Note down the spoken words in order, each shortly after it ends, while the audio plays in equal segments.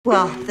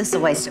Well, this is a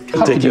waste of time.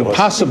 How could you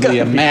possibly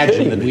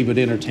imagine that we would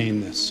entertain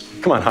this?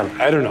 Come on, honey.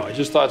 I don't know. I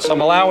just thought some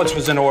allowance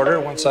was in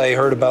order once I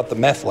heard about the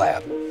meth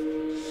lab.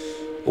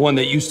 The one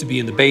that used to be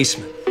in the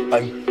basement. I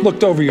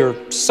looked over your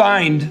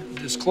signed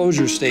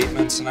disclosure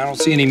statements, and I don't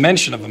see any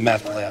mention of a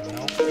meth lab.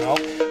 No.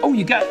 Oh,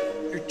 you got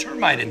your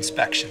termite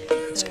inspection.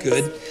 That's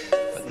good.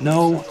 But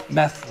no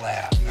meth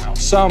lab. Now,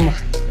 some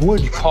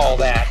would call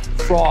that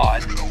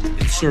fraud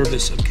in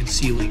service of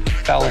concealing a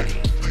felony.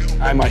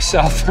 I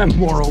myself am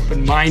more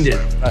open-minded,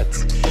 but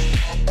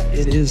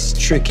it is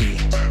tricky.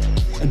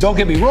 And don't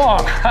get me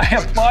wrong, I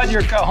applaud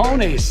your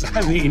cojones.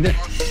 I mean,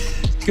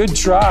 good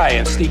try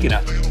of sneaking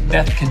a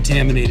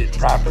meth-contaminated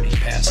property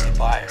past the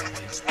buyer.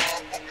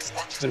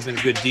 Could have been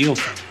a good deal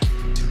for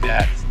you. Too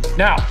bad.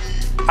 Now,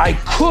 I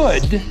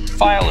could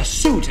file a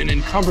suit and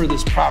encumber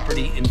this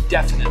property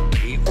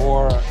indefinitely,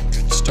 or I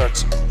could start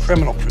some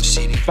criminal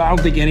proceedings. But I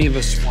don't think any of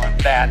us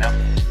want that.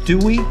 Now, do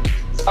we?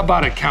 How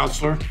about it,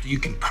 counselor? Do you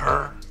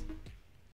concur?